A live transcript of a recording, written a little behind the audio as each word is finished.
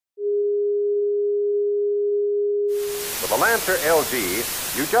the Lancer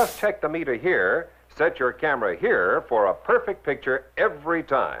LG, you just check the meter here, set your camera here for a perfect picture every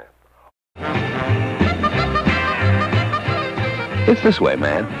time. It's this way,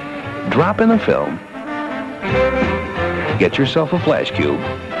 man. Drop in the film, get yourself a flash cube,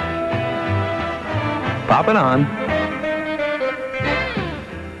 pop it on,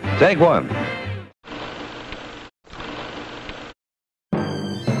 take one.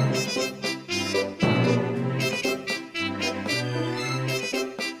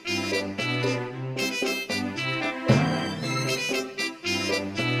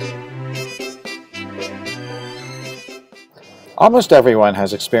 Almost everyone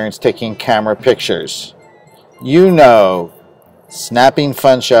has experienced taking camera pictures. You know, snapping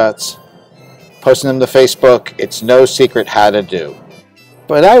fun shots, posting them to Facebook, it's no secret how to do.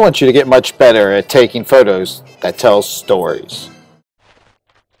 But I want you to get much better at taking photos that tell stories.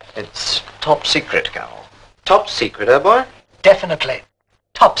 It's top secret, Carol. Top secret, eh, boy? Definitely.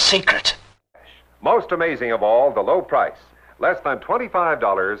 Top secret. Most amazing of all, the low price. Less than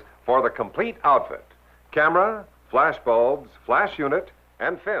 $25 for the complete outfit. Camera, flash bulbs, flash unit,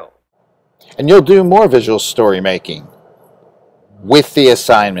 and film. And you'll do more visual story making with the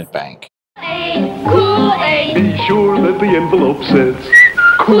assignment bank. Kool-Aid. Be sure that the envelope says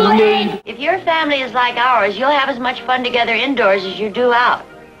Kool-Aid. If your family is like ours, you'll have as much fun together indoors as you do out.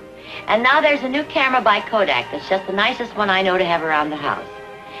 And now there's a new camera by Kodak that's just the nicest one I know to have around the house.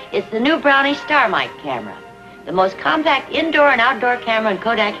 It's the new Brownie Star Mic camera, the most compact indoor and outdoor camera in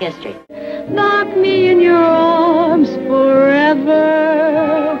Kodak history. Lock me in your arms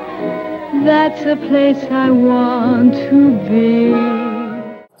forever. That's a place I want to be.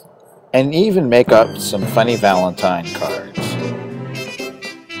 And even make up some funny Valentine cards.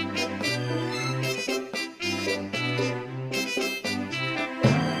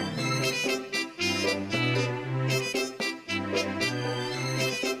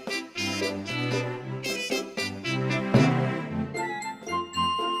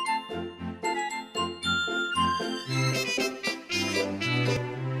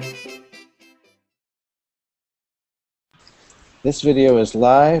 This video is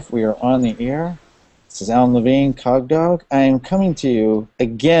live. We are on the air. This is Alan Levine, Cogdog. I am coming to you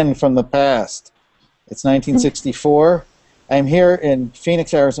again from the past. It's 1964. I'm here in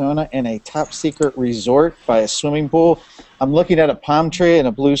Phoenix, Arizona in a top secret resort by a swimming pool. I'm looking at a palm tree and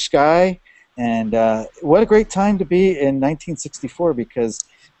a blue sky. And what a great time to be in 1964 because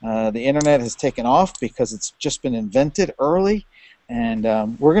the internet has taken off because it's just been invented early. And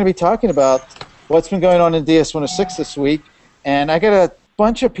we're going to be talking about what's been going on in DS-106 this week. And I got a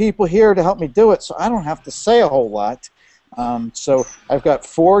bunch of people here to help me do it, so I don't have to say a whole lot. So I've got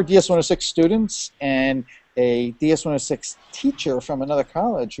 4 DS-106 students and a DS-106 teacher from another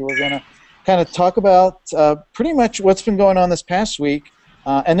college who are going to kind of talk about pretty much what's been going on this past week,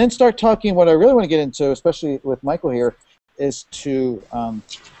 and then start talking. What I really want to get into, especially with Michael here, is to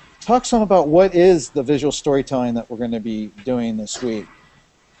talk some about what is the visual storytelling that we're going to be doing this week.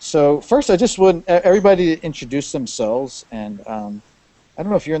 So first, I just want everybody to introduce themselves, and I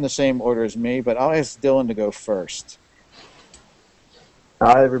don't know if you're in the same order as me, but I'll ask Dylan to go first.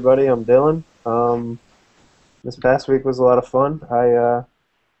 Hi, everybody. I'm Dylan. This past week was a lot of fun.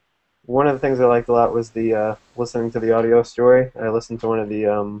 One of the things I liked a lot was the listening to the audio story. I listened to one of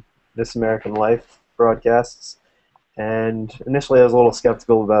the This American Life broadcasts, and initially I was a little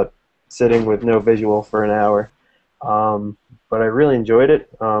skeptical about sitting with no visual for an hour. But I really enjoyed it.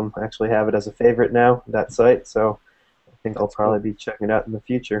 I actually have it as a favorite now, that site, so I think I'll probably be checking it out in the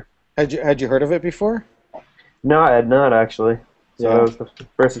future. Had you heard of it before? No, I had not, actually. So Yeah. it was the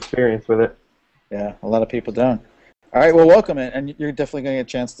first experience with it. Yeah, a lot of people don't. All right, well, welcome, and you're definitely going to get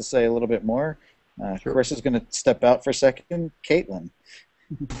a chance to say a little bit more. Sure. Chris is going to step out for a second. Caitlin.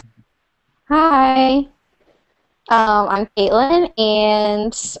 Hi. I'm Caitlin,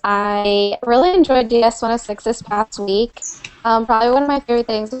 and I really enjoyed DS-106 this past week. Probably one of my favorite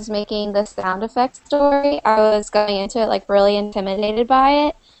things was making the sound effects story. I was going into it like really intimidated by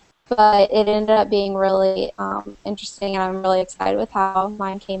it, but it ended up being really interesting, and I'm really excited with how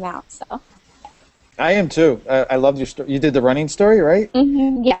mine came out. So. I am too. I loved your story. You did the running story, right?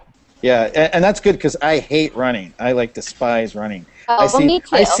 Mm-hmm, yeah. Yeah, and that's good because I hate running. I like despise running. Oh, well, me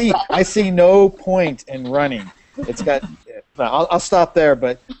too, I see no point in running. It's got. I'll stop there,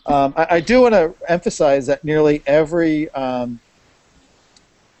 but I do want to emphasize that nearly every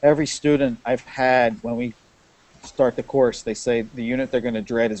student I've had when we start the course, they say the unit they're going to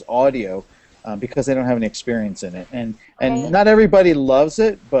dread is audio because they don't have any experience in it, and not everybody loves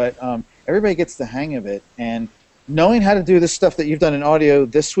it, but everybody gets the hang of it. And knowing how to do this stuff that you've done in audio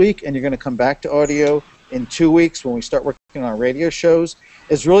this week, and you're going to come back to audio in 2 weeks when we start working on radio shows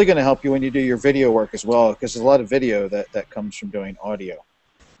is really going to help you when you do your video work as well, because there's a lot of video that comes from doing audio.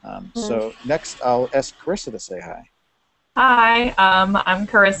 So next, I'll ask Carissa to say hi. Hi, I'm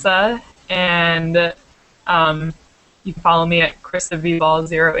Carissa, and you can follow me at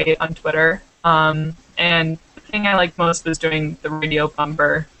CarissaVball08 on Twitter. And the thing I liked most was doing the radio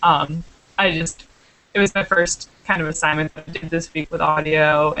bumper. It was my first kind of assignment that I did this week with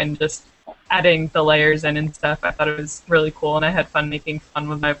audio and just adding the layers in and stuff. I thought it was really cool, and I had fun making fun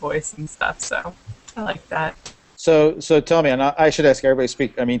with my voice and stuff, so I like that. So tell me, and I should ask everybody to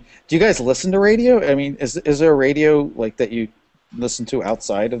speak. I mean, do you guys listen to radio? I mean, is there a radio like that you listen to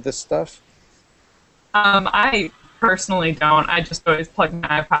outside of this stuff? I personally don't. I just always plug my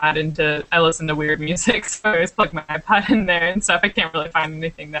iPod into. I listen to weird music, so I always plug my iPod in there and stuff. I can't really find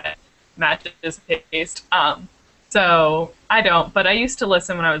anything that matches taste. So I don't. But I used to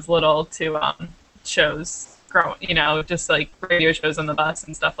listen when I was little to shows, just like radio shows on the bus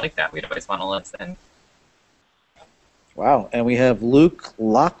and stuff like that. We'd always want to listen. Wow, and we have Luke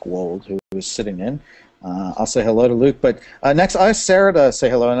Lockwold, who is sitting in. I'll say hello to Luke, but next I'll ask Sarah to say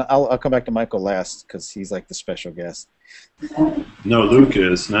hello, and I'll come back to Michael last because he's like the special guest. No, Luke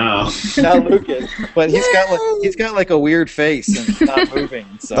is now. Now Luke is, but he's got like a weird face and it's not moving.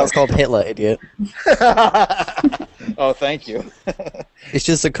 So. That's called Hitler, idiot. Oh, thank you. It's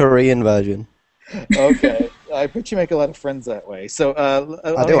just a Korean version. Okay, I bet you make a lot of friends that way. So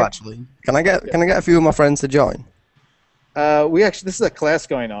I do actually. Can I get a few of my friends to join? This is a class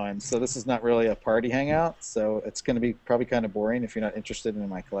going on, so this is not really a party hangout, so it's going to be probably kind of boring if you're not interested in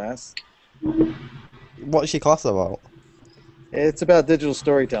my class. What's your class about? It's about digital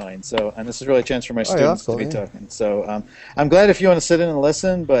storytelling, and this is really a chance for my students to be talking. So I'm glad if you want to sit in and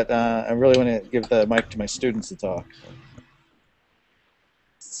listen, but I really want to give the mic to my students to talk.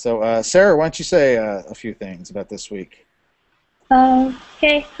 So Sarah, why don't you say a few things about this week?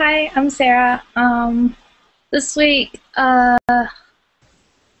 Okay, hi, I'm Sarah. This week, I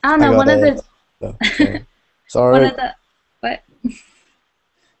don't know, one of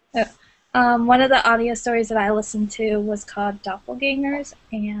the audio stories that I listened to was called Doppelgangers,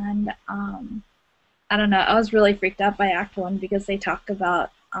 and I don't know, I was really freaked out by Act 1 because they talk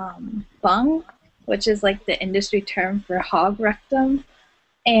about bung, which is like the industry term for hog rectum,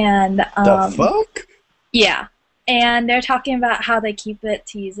 and the fuck? Yeah, and they're talking about how they keep it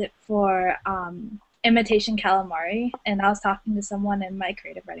to use it for imitation calamari, and I was talking to someone in my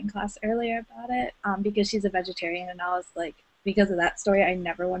creative writing class earlier about it because she's a vegetarian, and I was like, because of that story, I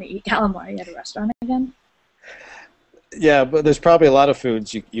never want to eat calamari at a restaurant again. Yeah, but there's probably a lot of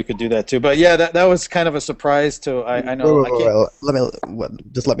foods you could do that too. But yeah, that was kind of a surprise to I know.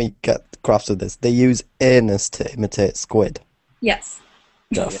 Let me get grasp of this. They use anus to imitate squid. Yes.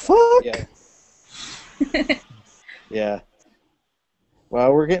 The fuck? Yeah. Yeah.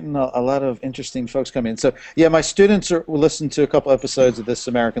 Well, we're getting a lot of interesting folks coming in. So, yeah, my students listened to a couple episodes of This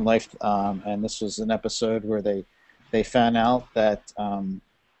American Life, and this was an episode where they found out that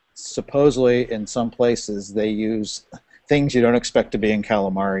supposedly in some places they use things you don't expect to be in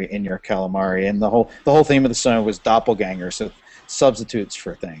calamari in your calamari, and the whole theme of the song was doppelganger, so substitutes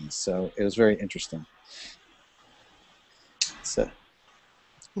for things. So it was very interesting. So,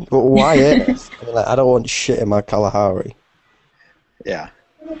 but why anus? I don't want shit in my Kalahari. Yeah.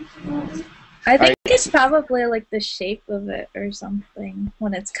 I think it's probably like the shape of it or something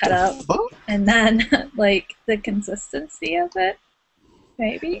when it's cut up, and then like the consistency of it,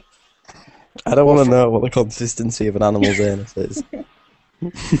 maybe. I don't want to know what the consistency of an animal's anus is.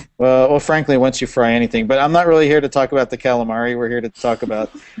 Well, frankly, once you fry anything, but I'm not really here to talk about the calamari. We're here to talk about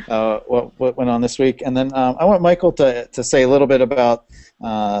what went on this week, and then I want Michael to say a little bit about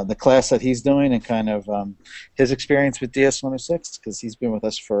the class that he's doing and kind of his experience with DS-106, because he's been with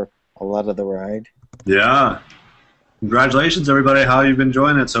us for a lot of the ride. Yeah. Congratulations, everybody. How you been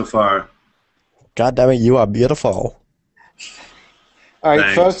enjoying it so far? God damn it, you are beautiful. All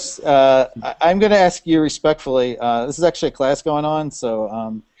right, folks, I'm going to ask you respectfully. This is actually a class going on,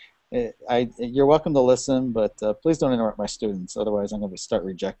 so you're welcome to listen, but please don't interrupt my students. Otherwise, I'm going to start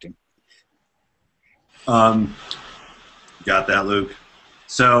rejecting. Got that, Luke.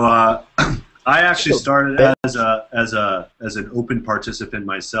 So I actually started as an open participant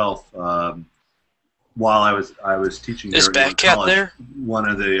myself while I was teaching. Is Batcat there? One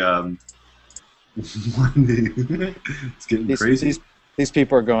of the it's getting crazy. These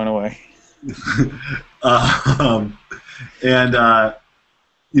people are going away. And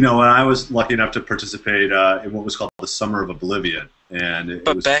when I was lucky enough to participate in what was called the Summer of Oblivion, and it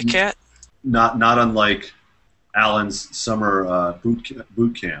was Batcat? Not unlike Alan's summer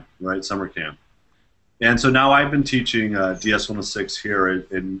boot camp, right? Summer camp. And so now I've been teaching DS-106 here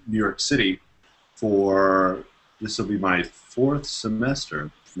in New York City for, this will be my 4th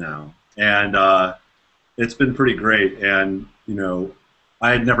semester now. And it's been pretty great. And, you know, I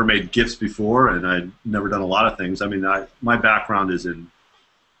had never made GIFs before, and I'd never done a lot of things. I mean, my background is in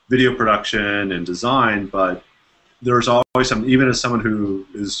video production and design, but there's always something, even as someone who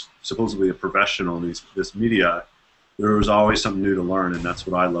is supposedly a professional in this media, there was always something new to learn, and that's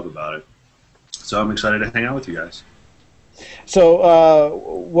what I love about it. So I'm excited to hang out with you guys. So,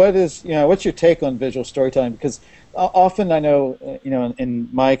 what's your take on visual storytelling? Because often I know, in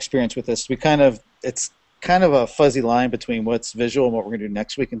my experience with this, it's kind of a fuzzy line between what's visual and what we're going to do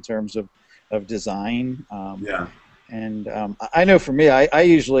next week in terms of design. Yeah. And I know for me, I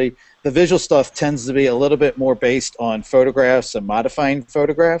usually, the visual stuff tends to be a little bit more based on photographs and modifying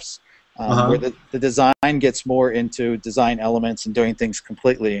photographs, where the design gets more into design elements and doing things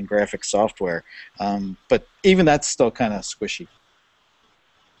completely in graphic software. But even that's still kind of squishy.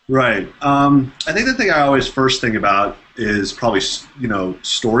 Right. I think the thing I always first think about is probably,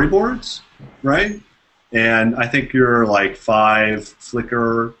 storyboards, right? And I think your like 5-card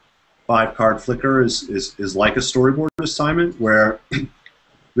flicker is like a storyboard assignment where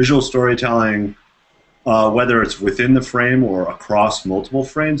visual storytelling, whether it's within the frame or across multiple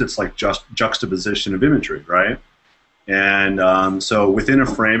frames, it's like just juxtaposition of imagery, right? And so within a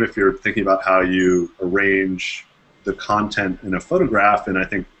frame, if you're thinking about how you arrange the content in a photograph, and I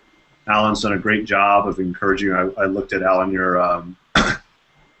think Alan's done a great job of encouraging. I looked at Alan, your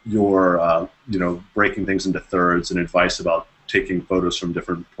breaking things into thirds and advice about taking photos from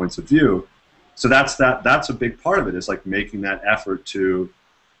different points of view. So that's a big part of it, is like making that effort to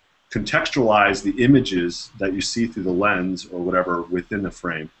contextualize the images that you see through the lens or whatever within the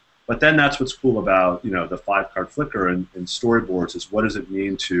frame. But then that's what's cool about the 5-card flicker and storyboards, is what does it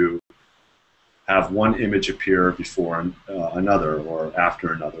mean to have one image appear before another or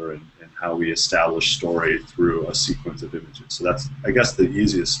after another, and how we establish story through a sequence of images. So that's, I guess, the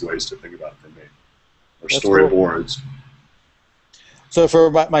easiest ways to think about it for me, or that's storyboards. Cool. So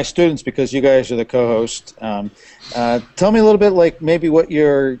for my students, because you guys are the co-host, tell me a little bit, like maybe what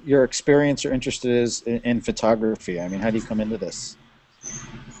your experience or interest is in photography. I mean, how do you come into this?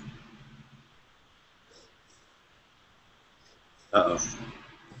 Uh-oh.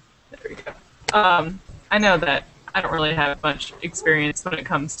 There we go. I know that I don't really have much experience when it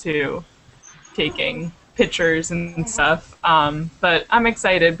comes to taking pictures and stuff, but I'm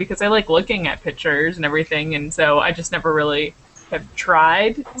excited because I like looking at pictures and everything, and so I just never really have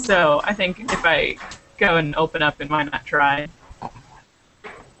tried. So I think if I go and open up, and why not try?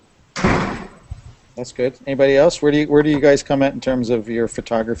 That's good. Anybody else? Where do you guys come at in terms of your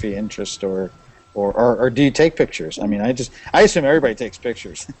photography interest, or do you take pictures? I mean, I assume everybody takes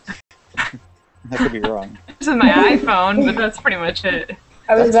pictures. I could be wrong. This is my iPhone, but that's pretty much it.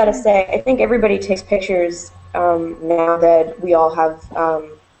 I was about to say, I think everybody takes pictures now that we all have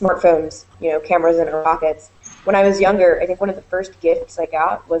smartphones, cameras in our pockets. When I was younger, I think one of the first gifts I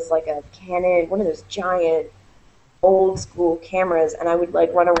got was like a Canon, one of those giant old school cameras, and I would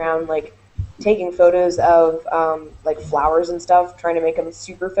like run around like taking photos of like flowers and stuff, trying to make them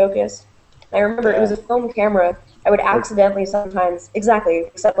super focused. And I remember it was a film camera. I would accidentally sometimes, exactly,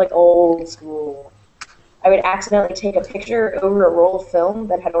 except like old school, I would accidentally take a picture over a roll of film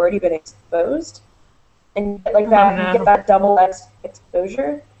that had already been exposed, and get like that, you get that double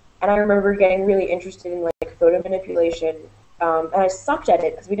exposure. And I remember getting really interested in like photo manipulation, and I sucked at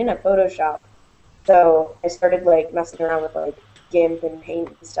it because we didn't have Photoshop. So I started like messing around with like GIMP and paint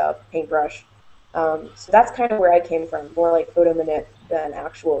and stuff, paintbrush. So that's kind of where I came from, more like photo manip than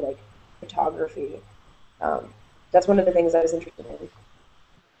actual like photography. That's one of the things I was interested in.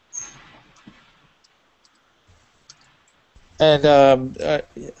 And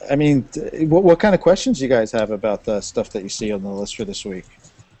I mean, what kind of questions do you guys have about the stuff that you see on the list for this week?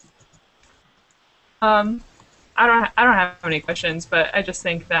 I don't have any questions, but I just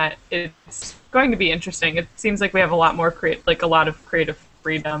think that it's going to be interesting. It seems like we have a lot more a lot of creative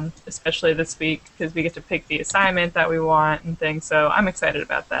freedom, especially this week, because we get to pick the assignment that we want and things. So I'm excited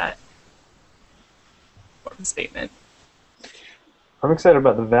about that. Statement. I'm excited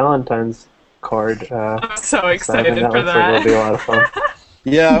about the Valentine's card. I'm so excited for that. Like it'll be a lot of fun.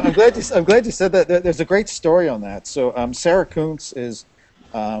 Yeah, I'm glad you said that. There's a great story on that. So Sarah Kuntz is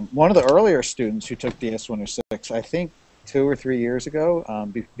one of the earlier students who took DS-106, I think 2 or 3 years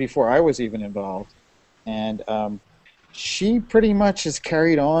ago, before I was even involved, and she pretty much has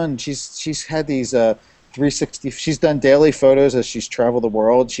carried on. She's had these 360. She's done daily photos as she's traveled the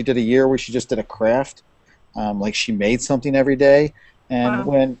world. She did a year where she just did a craft. Like she made something every day, And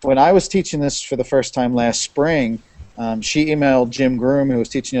when I was teaching this for the first time last spring, she emailed Jim Groom, who was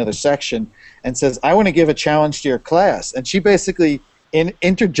teaching the other section, and says, I want to give a challenge to your class. And she basically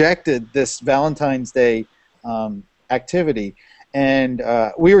interjected this Valentine's Day activity. And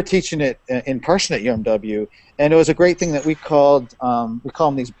we were teaching it in person at UMW, and it was a great thing that we call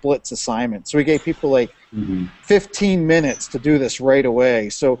them these blitz assignments. So we gave people like 15 minutes to do this right away.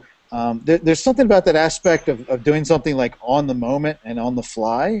 So there's something about that aspect of doing something like on the moment and on the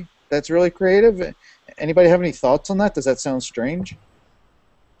fly that's really creative. Anybody have any thoughts on that? Does that sound strange?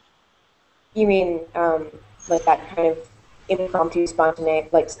 You mean like that kind of impromptu,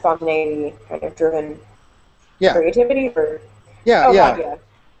 spontaneity kind of driven creativity, or? Yeah.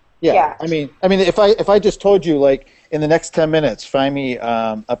 I mean, if I just told you, like, in the next 10 minutes, find me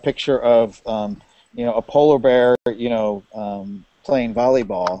a picture of a polar bear, playing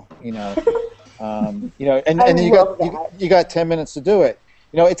volleyball, and you got 10 minutes to do it.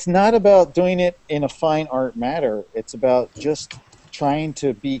 It's not about doing it in a fine art matter. It's about just trying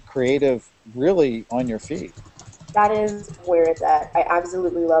to be creative, really, on your feet. That is where it's at. I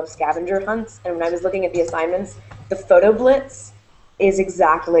absolutely love scavenger hunts, and when I was looking at the assignments, the photo blitz is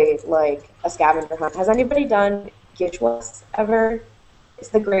exactly like a scavenger hunt. Has anybody done Gitchwas ever? It's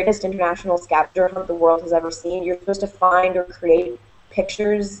the greatest international scavenger hunt the world has ever seen. You're supposed to find or create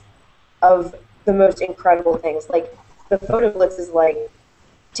pictures of the most incredible things. Like, the photo blitz is like,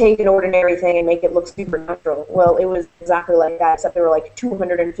 take an ordinary thing and make it look supernatural. Well, it was exactly like that, except there were like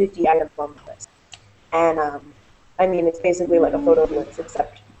 250 items on the list. And, I mean, it's basically like a photo blitz,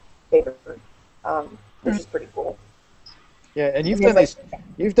 except bigger, which is pretty cool. Yeah, and you've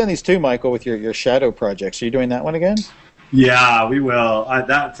done these too, Michael, with your shadow projects. Are you doing that one again? Yeah, we will.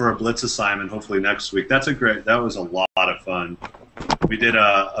 That for a blitz assignment, hopefully next week. That was a lot of fun. We did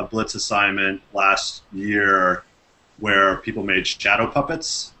a blitz assignment last year where people made shadow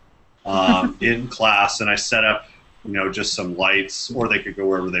puppets in class, and I set up, just some lights, or they could go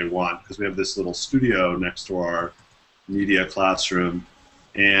wherever they want, because we have this little studio next to our media classroom,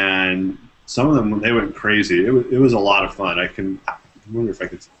 and some of them, they went crazy. It was a lot of fun. I wonder if I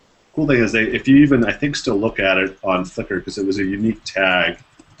could. Cool thing is, if you even, I think, still look at it on Flickr, because it was a unique tag,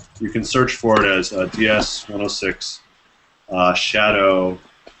 you can search for it as DS106 shadow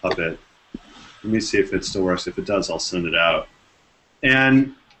puppet. Let me see if it still works. If it does, I'll send it out.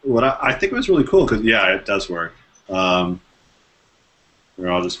 And what I think it was really cool, because it does work. Or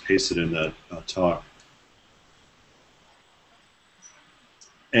I'll just paste it in the talk.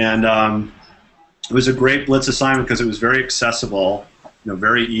 And it was a great blitz assignment because it was very accessible,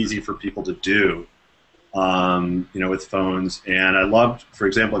 very easy for people to do, with phones. And I loved, for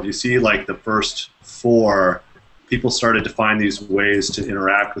example, if you see like the first 4, people started to find these ways to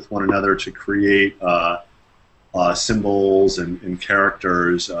interact with one another to create symbols and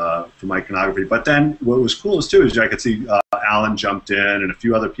characters from iconography. But then what was coolest too is I could see Alan jumped in and a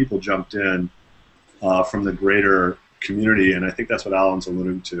few other people jumped in from the greater community, and I think that's what Alan's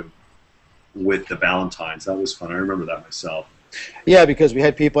alluding to with the Valentines. That was fun. I remember that myself. Yeah, because we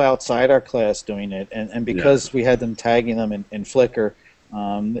had people outside our class doing it, and because we had them tagging them in Flickr,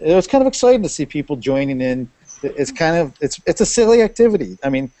 it was kind of exciting to see people joining in. It's a silly activity. I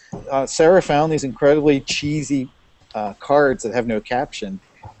mean, Sarah found these incredibly cheesy cards that have no caption,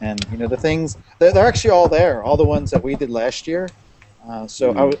 and the things they're actually all there. All the ones that we did last year.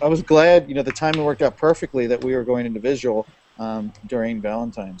 So I was glad the timing worked out perfectly that we were going into visual during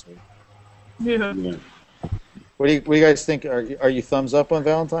Valentine's Week. Yeah. What do you guys think? Are you thumbs up on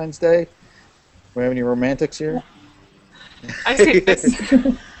Valentine's Day? Do we have any romantics here? I see this.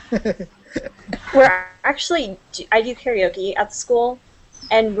 We're actually, I do karaoke at the school,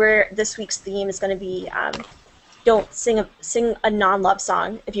 and this week's theme is going to be don't sing a non-love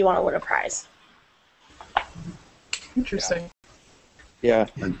song if you want to win a prize. Interesting. Yeah.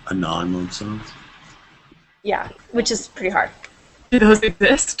 A non-love song? Yeah, which is pretty hard. Do those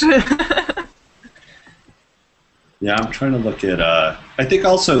exist? Yeah, I'm trying to look at, I think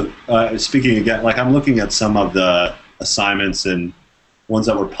also, speaking again, like I'm looking at some of the assignments and ones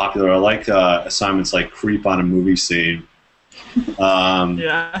that were popular. I like assignments like Creep on a Movie Scene.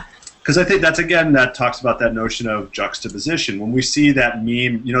 Yeah. Because I think that talks about that notion of juxtaposition. When we see that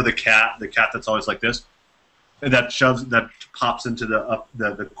meme, the cat that's always like this, that pops into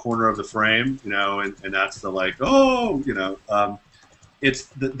the corner of the frame, and that's the like, it's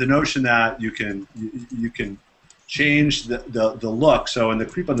the notion that you can change the look. So in the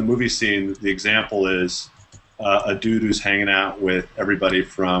Creep on the Movie Scene, the example is a dude who's hanging out with everybody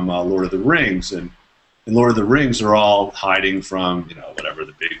from Lord of the Rings, and in Lord of the Rings, they're all hiding from whatever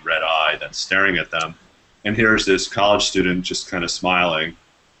the big red eye that's staring at them. and here's this college student just kind of smiling.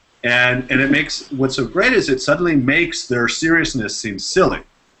 And it makes, what's so great is it suddenly makes their seriousness seem silly.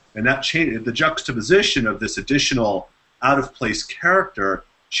 And that change, the juxtaposition of this additional out-of-place character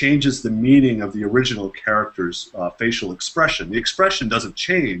changes the meaning of the original character's facial expression. The expression doesn't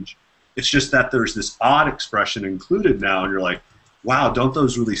change. It's just that there's this odd expression included now, and you're like, wow, don't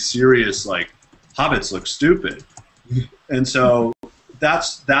those really serious, like, hobbits look stupid? And so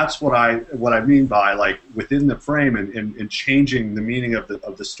that's what I mean by, like, within the frame and changing the meaning of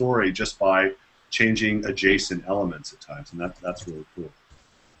the story just by changing adjacent elements at times, and that's really cool.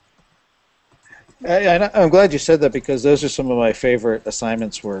 And I'm glad you said that, because those are some of my favorite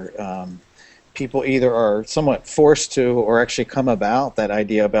assignments where people either are somewhat forced to or actually come about that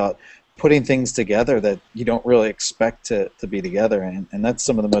idea about putting things together that you don't really expect to be together, and that's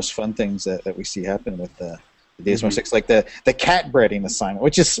some of the most fun things that we see happen with the DS106, like the cat breeding assignment,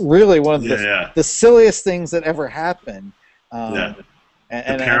 which is really one of the silliest things that ever happened. And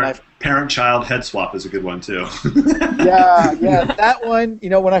parent-child head swap is a good one too. yeah, that one. You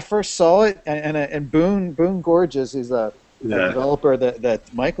know, when I first saw it, and Boone Gorges is a developer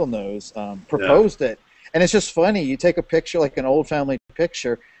that Michael knows, proposed it, and it's just funny. You take a picture, like an old family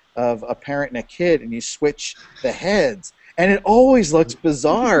picture of a parent and a kid, and you switch the heads, and it always looks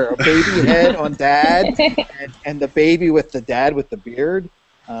bizarre. A baby head on dad, and the baby with the dad with the beard.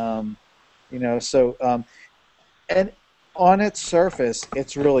 You know, so and on its surface,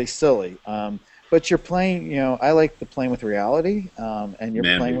 it's really silly. But you're playing, you know, I like the playing with reality, and you're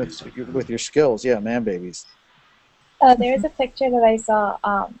playing with your skills. Yeah, man babies. There's a picture that I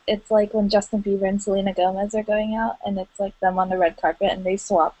saw. It's like when Justin Bieber and Selena Gomez are going out, and it's like them on the red carpet, and they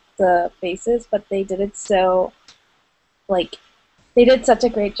swap the faces, but they did it so, like, they did such a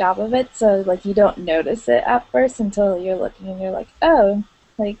great job of it, so, like, you don't notice it at first until you're looking and you're like, oh,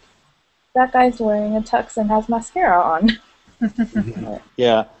 like, that guy's wearing a tux and has mascara on.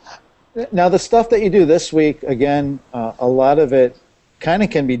 Yeah. Now, the stuff that you do this week, again, a lot of it kind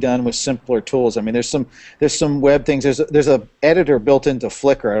of can be done with simpler tools. I mean, there's some web things. There's a editor built into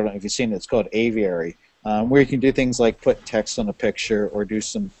Flickr. I don't know if you've seen it. It's called Aviary, where you can do things like put text on a picture or do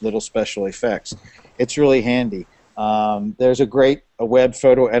some little special effects. It's really handy. There's a web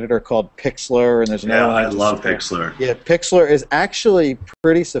photo editor called Pixlr, and there's another one. I love Pixlr. Yeah, Pixlr is actually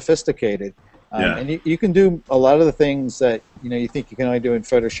pretty sophisticated, and you can do a lot of the things that you think you can only do in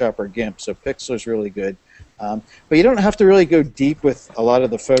Photoshop or GIMP. So Pixlr's really good, but you don't have to really go deep with a lot of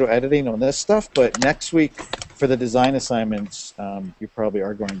the photo editing on this stuff. But next week for the design assignments, you probably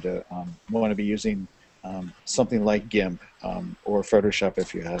are going to want to be using something like GIMP or Photoshop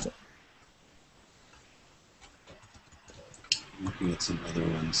if you have it. Looking at some other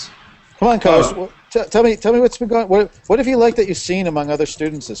ones. Come on, Coach. Tell me what's been going. What have you liked that you've seen among other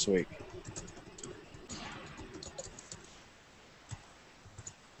students this week?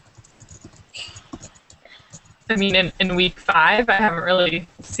 I mean, in week 5, I haven't really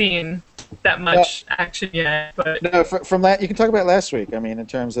seen that much action yet. But no, from that you can talk about last week. I mean, in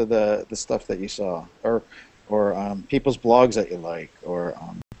terms of the stuff that you saw, or people's blogs that you like, or.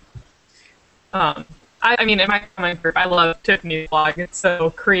 I mean, in my comment group, I love Tiffany's blog. It's so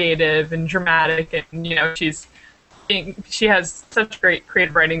creative and dramatic, and she has such great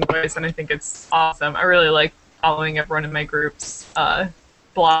creative writing voice, and I think it's awesome. I really like following everyone in my group's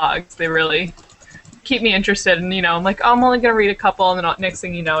blogs. They really keep me interested, and I'm like, oh, I'm only gonna read a couple, and then next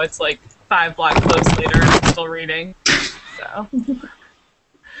thing you know, it's like 5 blog posts later, and I'm still reading. So,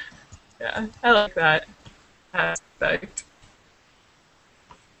 yeah, I like that aspect.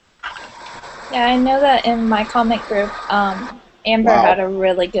 Yeah, I know that in my comic group, Amber had a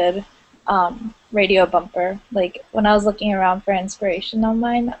really good radio bumper. Like, when I was looking around for inspiration on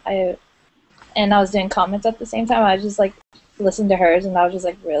mine, I was doing comments at the same time, I was just like, listened to hers, and I was just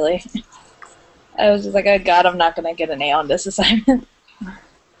like, really? I was just like, oh god, I'm not going to get an A on this assignment.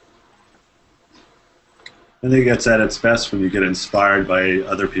 I think it's at its best when you get inspired by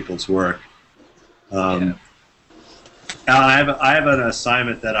other people's work. I have an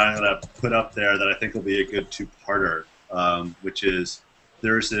assignment that I'm going to put up there that I think will be a good 2-parter, which is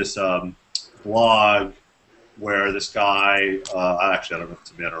there's this blog where this guy, actually I don't know if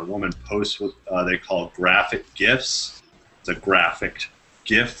it's a man or a woman, posts what they call graphic GIFs. It's a graphic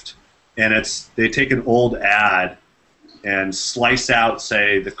gift, and they take an old ad and slice out,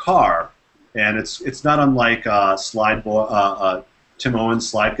 say, the car, and it's not unlike Tim Owen's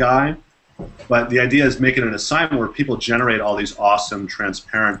Slide Guy. But the idea is making an assignment where people generate all these awesome,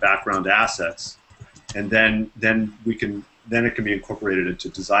 transparent background assets, and then it can be incorporated into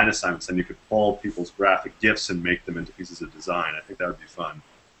design assignments, and you could pull people's graphic GIFs and make them into pieces of design. I think that would be fun.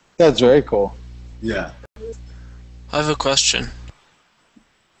 That's very cool. Yeah. I have a question.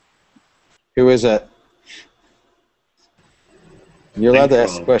 Who is it? You're allowed Think to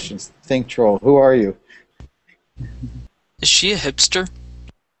ask Troll. questions. Think Troll. Who are you? Is she a hipster?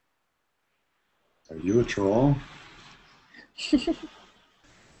 Are you a troll?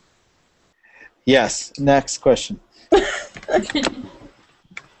 Yes. Next question.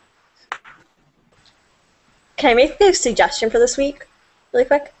 Can I make a suggestion for this week, really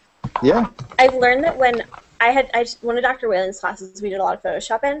quick? Yeah. I've learned that when one of Dr. Whalen's classes, we did a lot of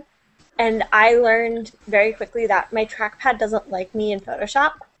Photoshop in, and I learned very quickly that my trackpad doesn't like me in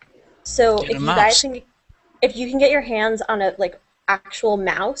Photoshop. So Get a if you mouse. guys if you can get your hands on a actual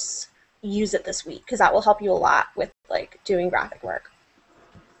mouse, use it this week because that will help you a lot with doing graphic work.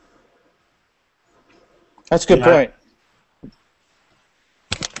 That's a good point.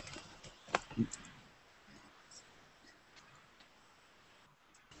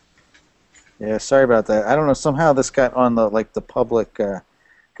 Yeah, sorry about that. I don't know. Somehow this got on the the public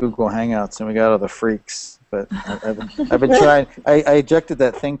Google Hangouts, and we got all the freaks. But I've been trying. I ejected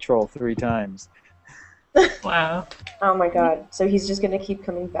that Think Troll 3 times. Wow. Oh my god. So he's just gonna keep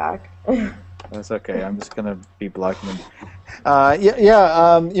coming back. That's okay. I'm just gonna be blocking them.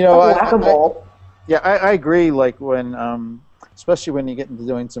 You know, I agree. Like when, especially when you get into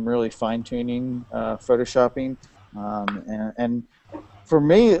doing some really fine tuning, photoshopping, and for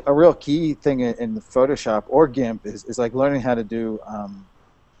me, a real key thing in the Photoshop or GIMP is like learning how to do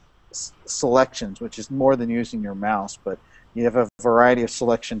selections, which is more than using your mouse, but you have a variety of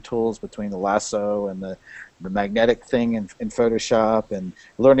selection tools between the lasso and the magnetic thing in Photoshop, and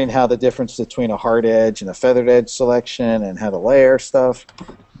learning how the difference between a hard edge and a feathered edge selection and how to layer stuff.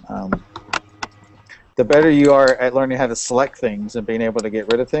 The better you are at learning how to select things and being able to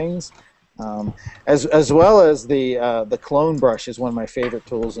get rid of things, as well as the clone brush is one of my favorite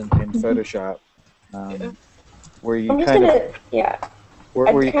tools in Photoshop, where you I kind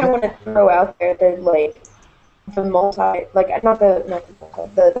kind of want to throw out there that the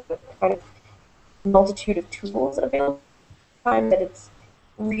the kind of multitude of tools available at the time, that it's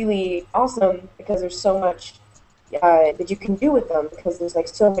really awesome because there's so much that you can do with them because there's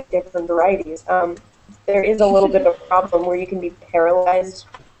so many different varieties. There is a little bit of a problem where you can be paralyzed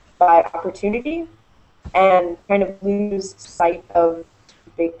by opportunity and kind of lose sight of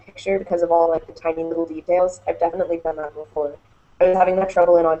the big picture because of all the tiny little details. I've definitely done that before. I was having that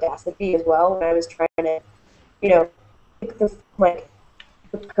trouble in Audacity as well when I was trying to, pick the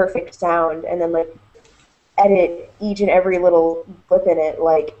perfect sound and then edit each and every little blip in it.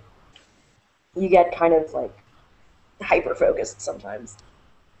 You get kind of hyper focused sometimes,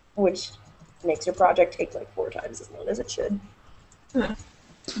 which makes your project take 4 times as long as it should. Yeah,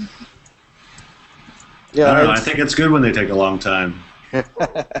 I don't know. I think it's good when they take a long time.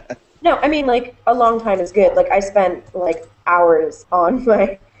 No, I mean, a long time is good. I spent, hours on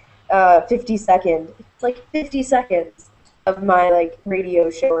my 50 seconds of my, radio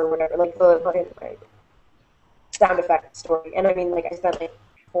show or whatever, my sound effect story. And, I mean, I spent,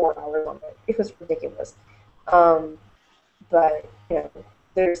 4 hours on it. It was ridiculous. But,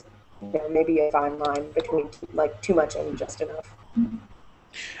 there's, maybe a fine line between, too much and just enough.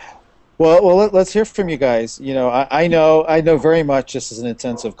 Well, let's hear from you guys. I know very much this is an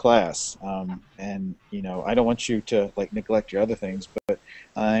intensive class, and I don't want you to neglect your other things. But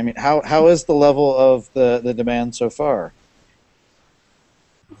I mean, how is the level of the demand so far?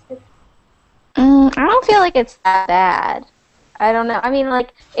 I don't feel like it's that bad. I don't know. I mean,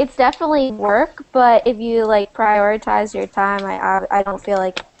 it's definitely work, but if you prioritize your time, I don't feel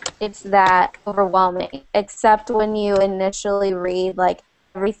like it's that overwhelming. Except when you initially read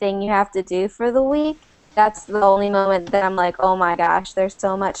everything you have to do for the week. That's the only moment that I'm like, oh my gosh, there's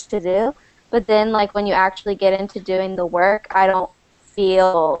so much to do. But then when you actually get into doing the work, I don't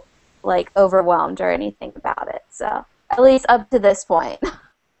feel overwhelmed or anything about it. So at least up to this point.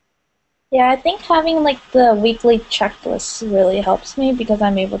 Yeah, I think having the weekly checklists really helps me because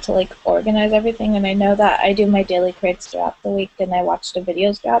I'm able to organize everything, and I know that I do my daily crits throughout the week, and I watch the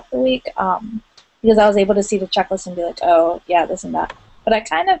videos throughout the week because I was able to see the checklist and be like, oh yeah, this and that. But I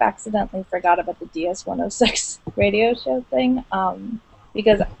kind of accidentally forgot about the DS-106 radio show thing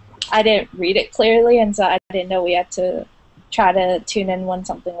because I didn't read it clearly, and so I didn't know we had to try to tune in when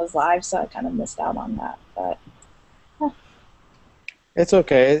something was live, so I kind of missed out on that. But it's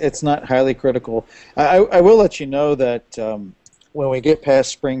okay. It's not highly critical. I will let you know that when we get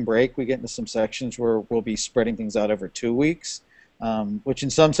past spring break, we get into some sections where we'll be spreading things out over 2 weeks, which in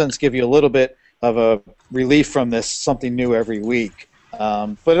some sense give you a little bit of a relief from this something new every week.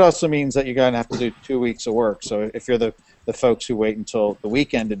 But it also means that you're going to have to do 2 weeks of work. So if you're the the folks who wait until the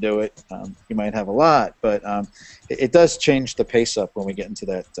weekend to do it, you might have a lot, but it does change the pace up when we get into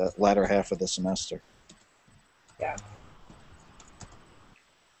that latter half of the semester. Yeah.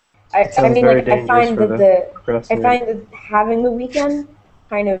 I Sounds mean, very like, I dangerous find for that the I procrastinator. find that having the weekend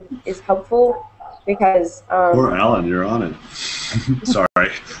kind of is helpful because Poor Alan, you're on it.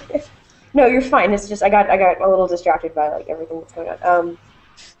 Sorry. no, you're fine. It's just I got a little distracted by like everything that's going on.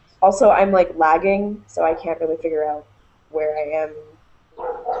 Also, I'm like lagging, so I can't really figure out where I am.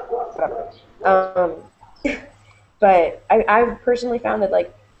 Whatever. But I've personally found that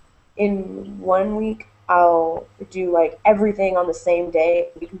like in 1 week I'll do like everything on the same day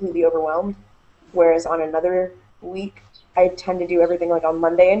and be completely overwhelmed, whereas on another week I tend to do everything like on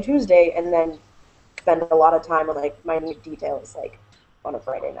Monday and Tuesday and then spend a lot of time on like minute details like on a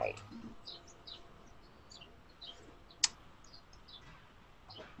Friday night.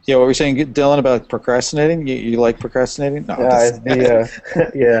 Yeah, what were you saying, Dylan, about procrastinating? You like procrastinating? No.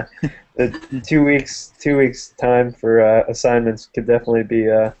 Yeah, the 2 weeks time for assignments could definitely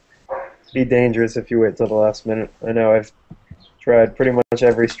be dangerous if you wait till the last minute. I know I've tried pretty much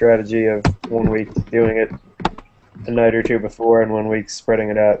every strategy of 1 week doing it a night or two before, and 1 week spreading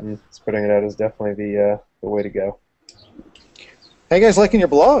it out, and spreading it out is definitely the way to go. How you guys liking your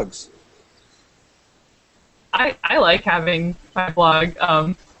blogs? I like having my blog.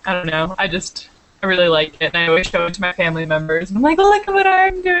 I don't know. I really like it, and I always show it to my family members. And I'm like, look at what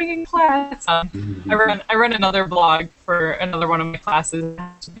I'm doing in class. I run another blog for another one of my classes. It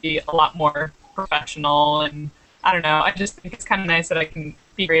has to be a lot more professional, and I don't know. I just think it's kind of nice that I can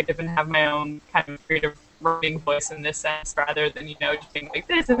be creative and have my own kind of creative writing voice in this sense, rather than just being like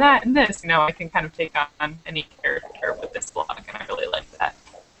this and that and this. I can kind of take on any character with this blog, and I really like that.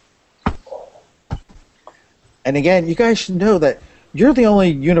 And again, you guys should know that you're the only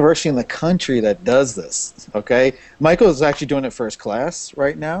university in the country that does this, okay? Michael is actually doing it for his class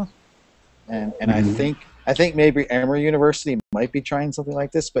right now, and I think maybe Emory University might be trying something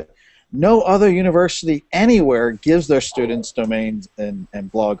like this, but no other university anywhere gives their students domains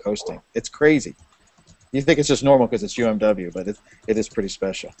and blog hosting. It's crazy. You think it's just normal because it's UMW, but it is pretty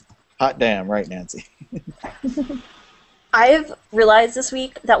special. Hot damn, right, Nancy? I've realized this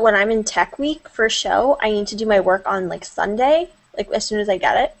week that when I'm in tech week for a show, I need to do my work on like Sunday, like as soon as I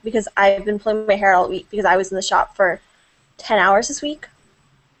get it, because I've been pulling my hair all week because I was in the shop for 10 hours this week.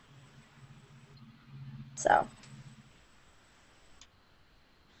 So.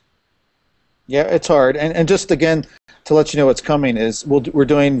 Yeah, it's hard. And just again, to let you know what's coming is we're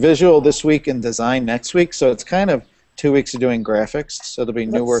doing visual this week and design next week, so it's kind of 2 weeks of doing graphics, so there'll be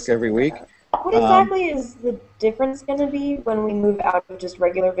new work every week. What exactly is the difference going to be when we move out of just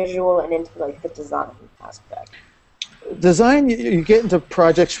regular visual and into like the design aspect? Design, you get into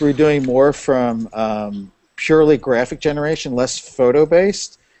projects where you're doing more from purely graphic generation, less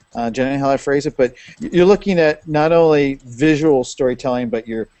photo-based, generally how I phrase it, but you're looking at not only visual storytelling, but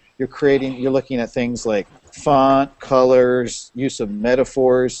you're looking at things like font, colors, use of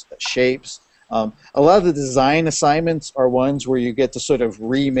metaphors, shapes. A lot of the design assignments are ones where you get to sort of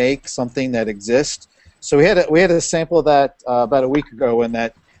remake something that exists. So we had a sample of that about a week ago when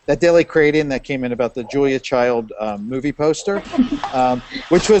that daily create-in that came in about the Julia Child movie poster,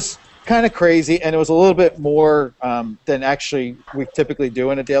 which was kind of crazy, and it was a little bit more than actually we typically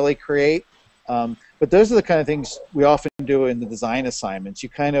do in a daily create. But those are the kind of things we often do in the design assignments. You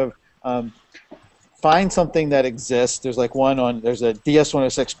kind of find something that exists. There's like there's a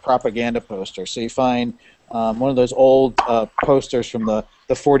DS-106 propaganda poster. So you find one of those old posters from the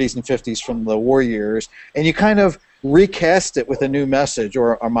 40s and 50s from the war years, and you kind of recast it with a new message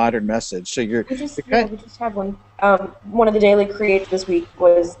or a modern message. So we just had one. One of the daily creates this week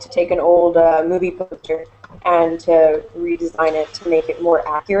was to take an old movie poster and to redesign it to make it more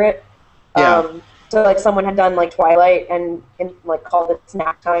accurate. Yeah. So like someone had done like Twilight and like called it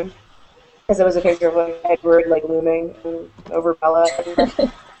Snack Time, because it was a picture of like Edward like looming over Bella.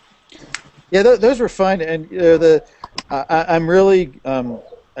 Yeah, those were fun, and I'm really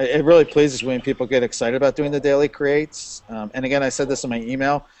it really pleases when people get excited about doing the daily creates. And again, I said this in my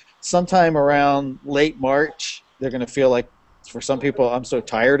email. Sometime around late March, they're going to feel like, for some people, I'm so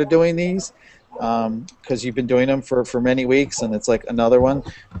tired of doing these because you've been doing them for many weeks, and it's like another one.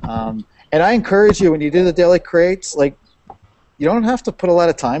 And I encourage you, when you do the daily creates, like, you don't have to put a lot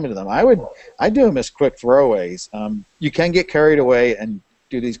of time into them. I do them as quick throwaways. You can get carried away and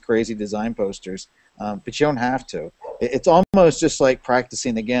do these crazy design posters, but you don't have to. It's almost just like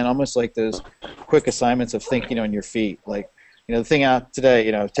practicing again, almost like those quick assignments of thinking on your feet. Like, the thing out today,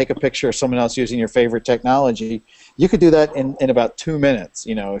 take a picture of someone else using your favorite technology. You could do that in about 2 minutes,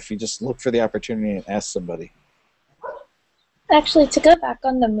 if you just look for the opportunity and ask somebody. Actually, to go back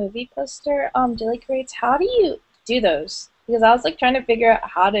on the movie poster, daily creates, how do you do those? Because I was like trying to figure out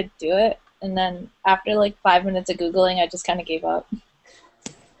how to do it, and then after like 5 minutes of Googling, I just kind of gave up.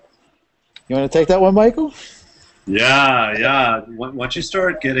 You want to take that one, Michael? Yeah, yeah. Once you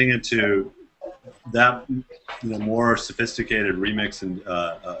start getting into that, more sophisticated remix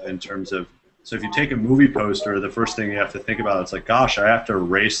in terms of, so if you take a movie poster, the first thing you have to think about is like, gosh, I have to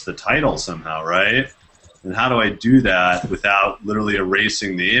erase the title somehow, right? And how do I do that without literally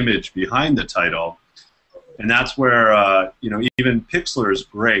erasing the image behind the title? And that's where even Pixlr is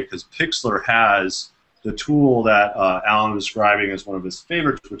great, because Pixlr has the tool that Alan was describing as one of his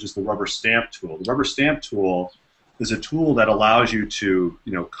favorites, which is the rubber stamp tool. The rubber stamp tool is a tool that allows you to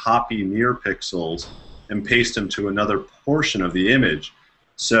copy near pixels and paste them to another portion of the image.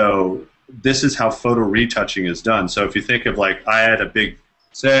 So this is how photo retouching is done. So if you think of like,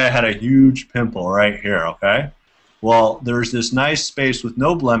 say I had a huge pimple right here, okay? Well, there's this nice space with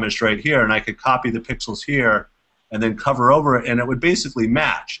no blemish right here, and I could copy the pixels here and then cover over it, and it would basically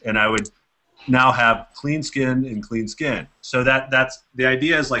match, and I would now have clean skin and clean skin. So that's the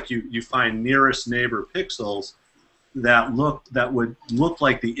idea, is like you find nearest neighbor pixels that would look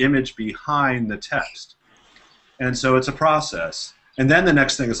like the image behind the text. And so it's a process. And then the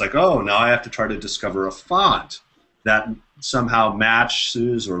next thing is like, oh, now I have to try to discover a font that somehow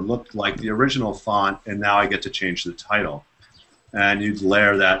matches or looked like the original font, and now I get to change the title. And you'd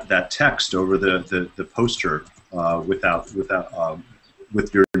layer that text over the poster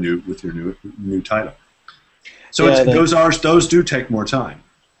with your new title. So yeah, those do take more time.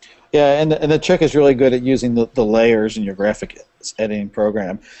 Yeah, and the trick is really good at using the layers in your graphic editing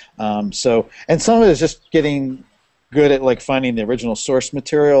program. And some of it is just getting good at like finding the original source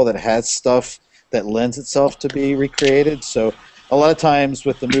material that has stuff that lends itself to be recreated. So a lot of times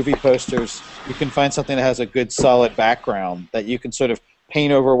with the movie posters, you can find something that has a good solid background that you can sort of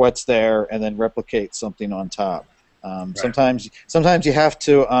paint over what's there and then replicate something on top. Right. Sometimes you have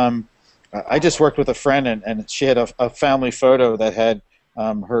to. I just worked with a friend, and she had a family photo that had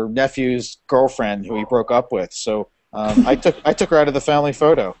her nephew's girlfriend who he broke up with. So I took her out of the family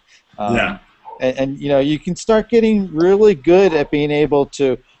photo. Yeah. And you can start getting really good at being able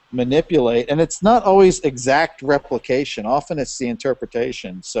to manipulate, and it's not always exact replication. Often it's the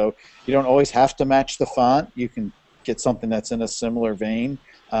interpretation. So you don't always have to match the font. You can get something that's in a similar vein.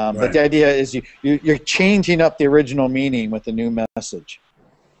 Right. But the idea is you're changing up the original meaning with a new message.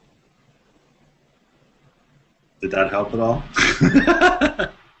 Did that help at all?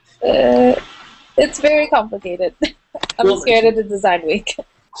 It's very complicated. I'm scared of the design week.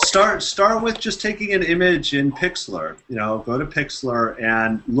 Start with just taking an image in Pixlr. Go to Pixlr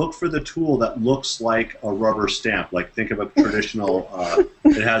and look for the tool that looks like a rubber stamp. Like think of a traditional.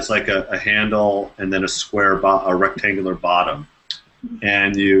 It has like a handle and then a rectangular bottom,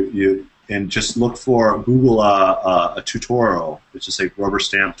 and you just look for Google a tutorial. It's just like rubber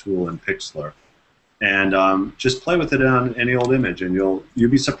stamp tool in Pixlr, and just play with it on any old image, and you'll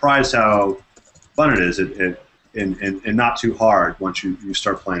be surprised how fun it is. And not too hard once you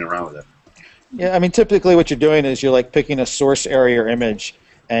start playing around with it. Yeah, I mean, typically what you're doing is you're like picking a source area image,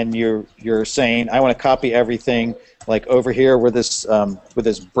 and you're saying, I want to copy everything like over here where this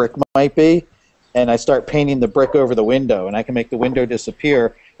brick might be, and I start painting the brick over the window, and I can make the window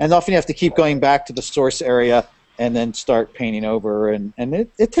disappear. And often you have to keep going back to the source area and then start painting over, and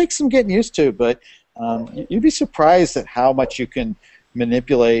it takes some getting used to, but you'd be surprised at how much you can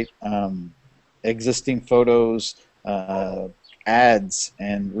manipulate existing photos, ads,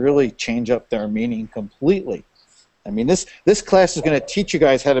 and really change up their meaning completely. I mean, this class is going to teach you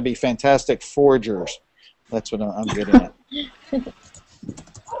guys how to be fantastic forgers. That's what I'm getting at.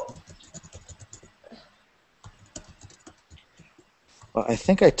 Well, I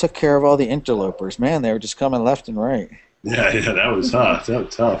think I took care of all the interlopers. Man, they were just coming left and right. Yeah, that was tough. That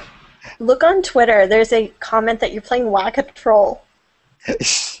was tough. Look on Twitter. There's a comment that you're playing Whack-A-Troll.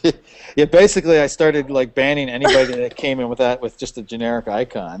 Yeah, basically I started like banning anybody that came in with just a generic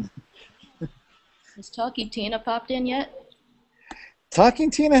icon. Has Talking Tina popped in yet?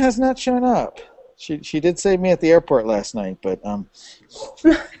 Talking Tina has not shown up. She did save me at the airport last night, but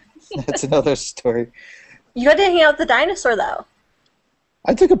that's another story. You got to hang out with the dinosaur though.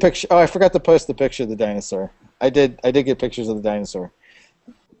 I took a picture. Oh, I forgot to post the picture of the dinosaur. I did get pictures of the dinosaur.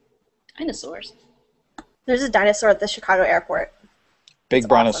 Dinosaurs. There's a dinosaur at the Chicago airport. Big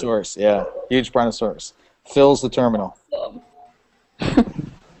brontosaurus, awesome. Yeah, huge brontosaurus. Fills the terminal.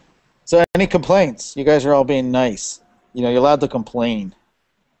 So any complaints? You guys are all being nice. You're allowed to complain.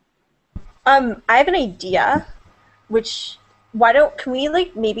 I have an idea, can we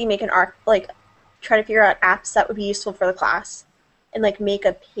like maybe make an try to figure out apps that would be useful for the class and like make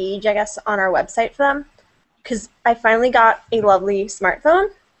a page, I guess, on our website for them. Because I finally got a lovely smartphone,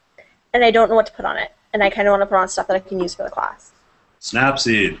 and I don't know what to put on it. And I kind of want to put on stuff that I can use for the class.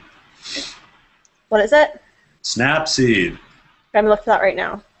 Snapseed. What is it? Snapseed. I'm looking for that right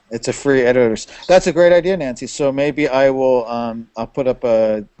now. It's a free editor. That's a great idea, Nancy. So maybe I will. I'll put up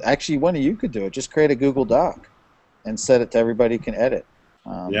a. Actually, one of you could do it. Just create a Google Doc, and set it to everybody can edit.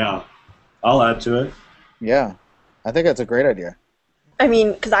 Yeah, I'll add to it. Yeah, I think that's a great idea. I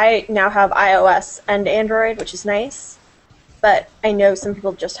mean, because I now have iOS and Android, which is nice, but I know some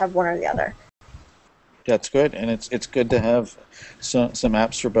people just have one or the other. That's good, and it's good to have some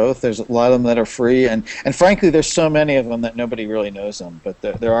apps for both. There's a lot of them that are free, and frankly, there's so many of them that nobody really knows them. But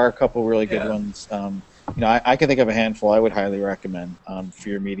there are a couple really good ones. I can think of a handful I would highly recommend for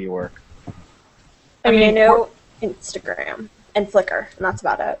your media work. I mean, I know Instagram and Flickr, and that's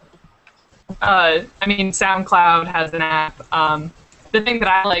about it. I mean, SoundCloud has an app. The thing that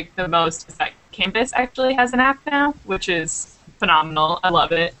I like the most is that Canvas actually has an app now, which is phenomenal. I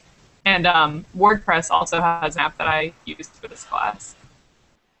love it. And WordPress also has an app that I used for this class.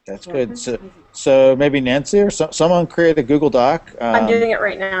 That's good. So maybe Nancy or someone create a Google Doc. I'm doing it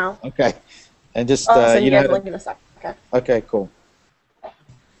right now. Okay. And just I'll send you guys a link in a sec. Okay. Okay, cool.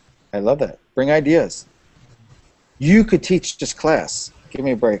 I love that. Bring ideas. You could teach this class. Give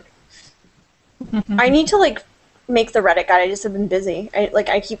me a break. I need to like make the Reddit guide. I just have been busy.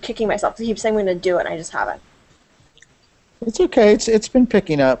 I keep kicking myself. I keep saying I'm going to do it, and I just haven't. It's okay. It's been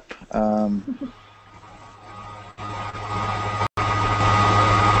picking up. All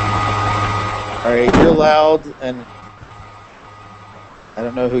right, you're loud, and I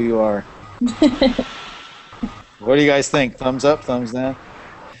don't know who you are. What do you guys think? Thumbs up, thumbs down?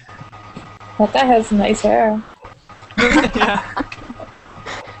 That guy has nice hair. Yeah.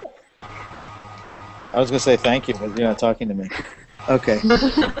 I was going to say thank you, but you're not talking to me. Okay.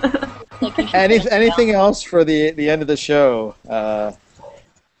 Anything else for the end of the show?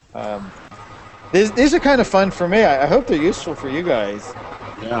 These are kind of fun for me. I hope they're useful for you guys.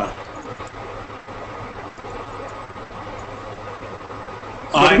 Yeah.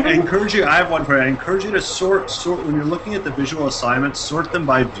 I encourage you. I have one for you. I encourage you to sort when you're looking at the visual assignments. Sort them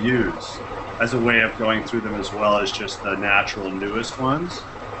by views, as a way of going through them as well as just the natural newest ones,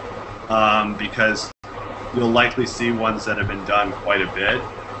 because you'll likely see ones that have been done quite a bit.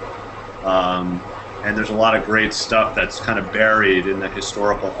 And there's a lot of great stuff that's kind of buried in the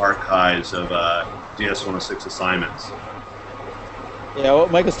historical archives of DS-106 assignments. Yeah,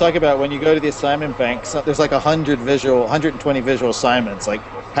 what Michael's talking about, when you go to the assignment bank, there's like 120 visual assignments. Like,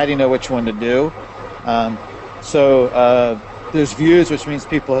 how do you know which one to do? There's views, which means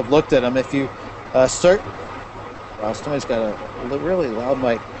people have looked at them. If you start... Wow, somebody's got a really loud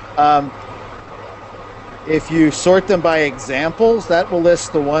mic. If you sort them by examples, that will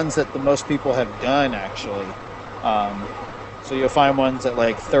list the ones that the most people have done, actually. So you'll find ones that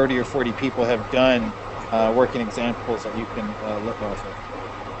like 30 or 40 people have done working examples that you can look off of.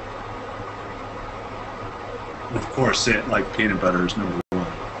 Of course, like peanut butter is number one.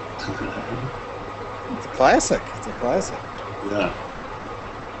 It's a classic. It's a classic. Yeah.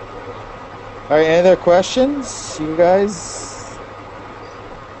 All right, any other questions, you guys?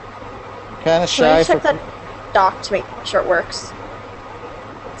 Kind of shy. Can I check that doc to make sure it works?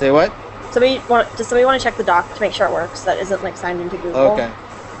 Say what? Does somebody want to check the doc to make sure it works? That isn't like signed into Google. Okay.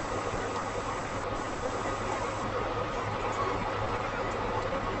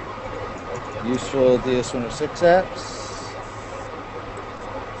 Useful DS-106 apps.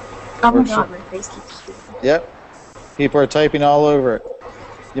 Oh my god, my face keeps shooting. Yep. People are typing all over it.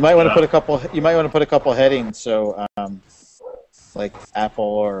 You might want to put a couple. You might want to put a couple headings. So, like Apple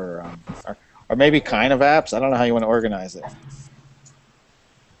or maybe kind of apps. I don't know how you want to organize it.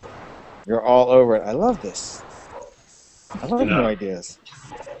 You're all over it. I love this. I love new ideas.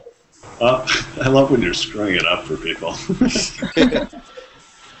 I love when you're screwing it up for people.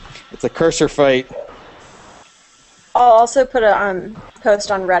 It's a cursor fight. I'll also put a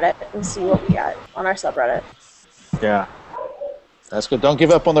post on Reddit and see what we get on our subreddit. Yeah. That's good. Don't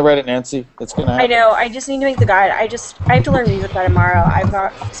give up on the Reddit, Nancy. It's gonna happen. I know. I just need to make the guide. I have to learn music by tomorrow. I've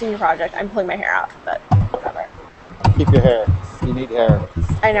got a senior project. I'm pulling my hair out, but whatever. Keep your hair. You need hair.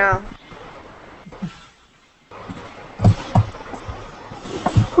 I know.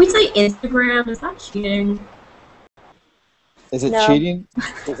 We say Instagram. Is that cheating? Is it cheating?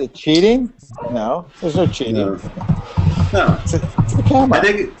 Is it cheating? No. There's no cheating. No. It's the camera. I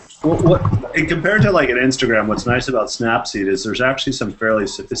think and compared to like an Instagram, what's nice about Snapseed is there's actually some fairly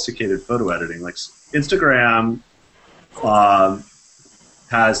sophisticated photo editing. Like Instagram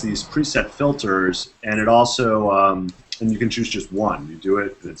has these preset filters, and it also and you can choose just one. You do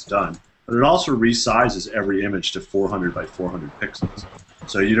it, and it's done. But it also resizes every image to 400 by 400 pixels.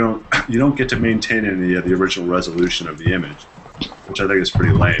 So you don't get to maintain any of the original resolution of the image, which I think is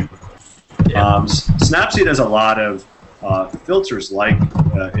pretty lame. Yeah. Snapseed has a lot of filters like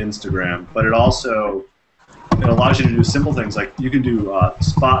Instagram, but it also allows you to do simple things like you can do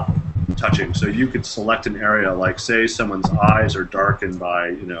spot touching. So you could select an area, like say someone's eyes are darkened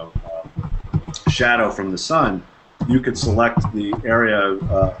by shadow from the sun. You could select the area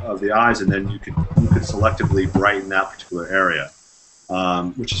of the eyes, and then you could selectively brighten that particular area,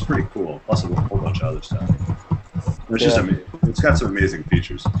 which is pretty cool. Plus a whole bunch of other stuff. It's just it's got some amazing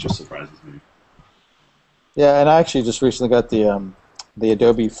features. It just surprises me. Yeah, and I actually just recently got the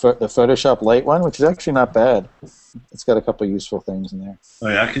Adobe the Photoshop Lite one, which is actually not bad. It's got a couple of useful things in there. Oh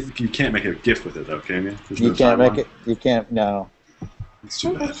yeah, you can't make a GIF with it though, can you? You can't make it. You can't. No. It's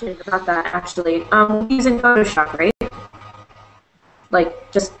too bad. About that actually. We're using Photoshop, right?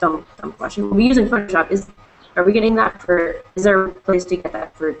 Like, just dumb question. We're using Photoshop. Are we getting that for? Is there a place to get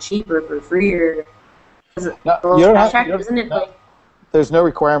that for cheap or for free, or is it? Isn't it like? There's no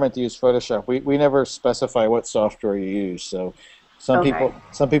requirement to use Photoshop. We never specify what software you use. So some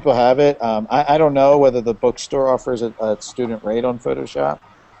people have it. I don't know whether the bookstore offers a student rate on Photoshop.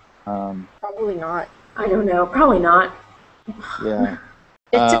 Probably not. I don't know. Probably not. Yeah.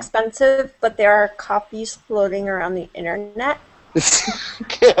 It's expensive, but there are copies floating around the internet.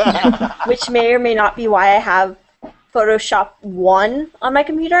 Which may or may not be why I have Photoshop 1 on my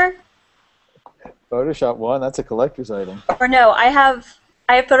computer. Photoshop 1, that's a collector's item. Or no, I have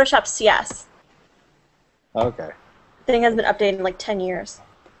Photoshop CS. Okay. The thing has been updated in like 10 years.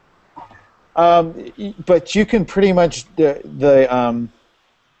 But you can pretty much in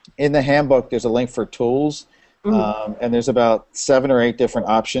the handbook there's a link for tools, and there's about 7 or 8 different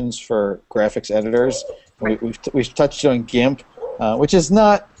options for graphics editors. We've touched on GIMP, which is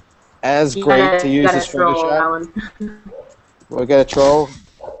not as great to use as Photoshop. We got a troll.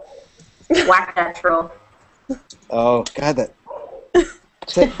 Whack that troll. Oh God, that.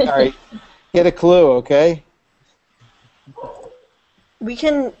 All right, get a clue, okay?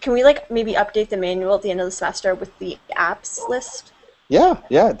 Can we like maybe update the manual at the end of the semester with the apps list? Yeah,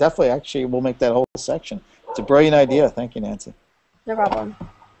 definitely. Actually, we'll make that whole section. It's a brilliant idea. Thank you, Nancy. No problem.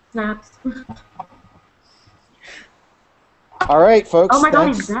 Snaps. All right, folks. Oh my God,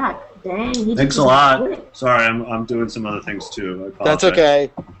 he's back. Dang. Thanks a lot. Sorry, I'm doing some other things too. I apologize. That's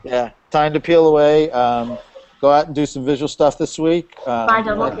okay. Yeah, time to peel away. Go out and do some visual stuff this week. Buy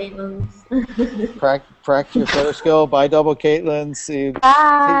double Caitlin's. Practice your photo skill. Buy double Caitlin's. See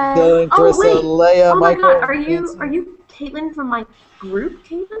Bye. Dylan, Carissa, Leia, oh my Michael. God, are you Caitlin from my group,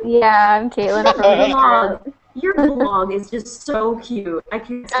 Caitlin? Yeah, I'm Caitlin from my group. Your blog is just so cute. I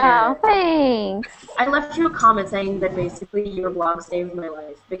can't stand Oh, it. thanks. I left you a comment saying that basically your blog saved my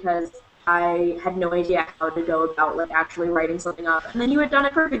life because I had no idea how to go about like actually writing something up, and then you had done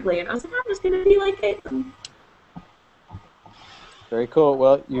it perfectly, and I was like, I'm just gonna be like Caitlin. Very cool.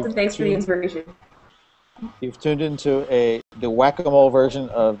 Well, So thanks for the inspiration. You've tuned into the whack-a-mole version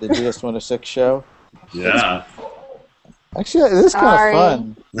of the DS106 show. Yeah. Actually, it is kind Sorry. of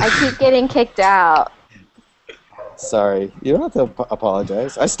fun. I keep getting kicked out. Sorry, you don't have to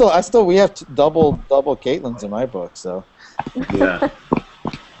apologize. We have double Caitlin's in my book, so. Yeah.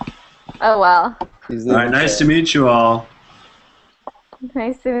 Oh well. All right, nice to meet you all.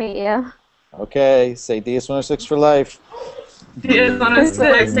 Nice to meet you. Okay, say DS106 for life.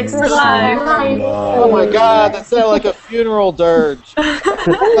 DS106 for life. Oh my God, that sounded like a funeral dirge.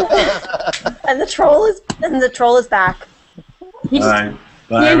 And the troll is back. All right,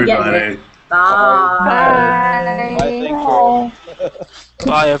 bye everybody. Bye. Bye.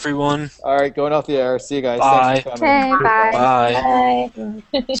 Bye, everyone. All right, going off the air. See you guys. Bye. Thanks for coming. Okay, bye. Bye.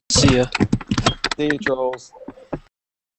 See ya. See you, trolls.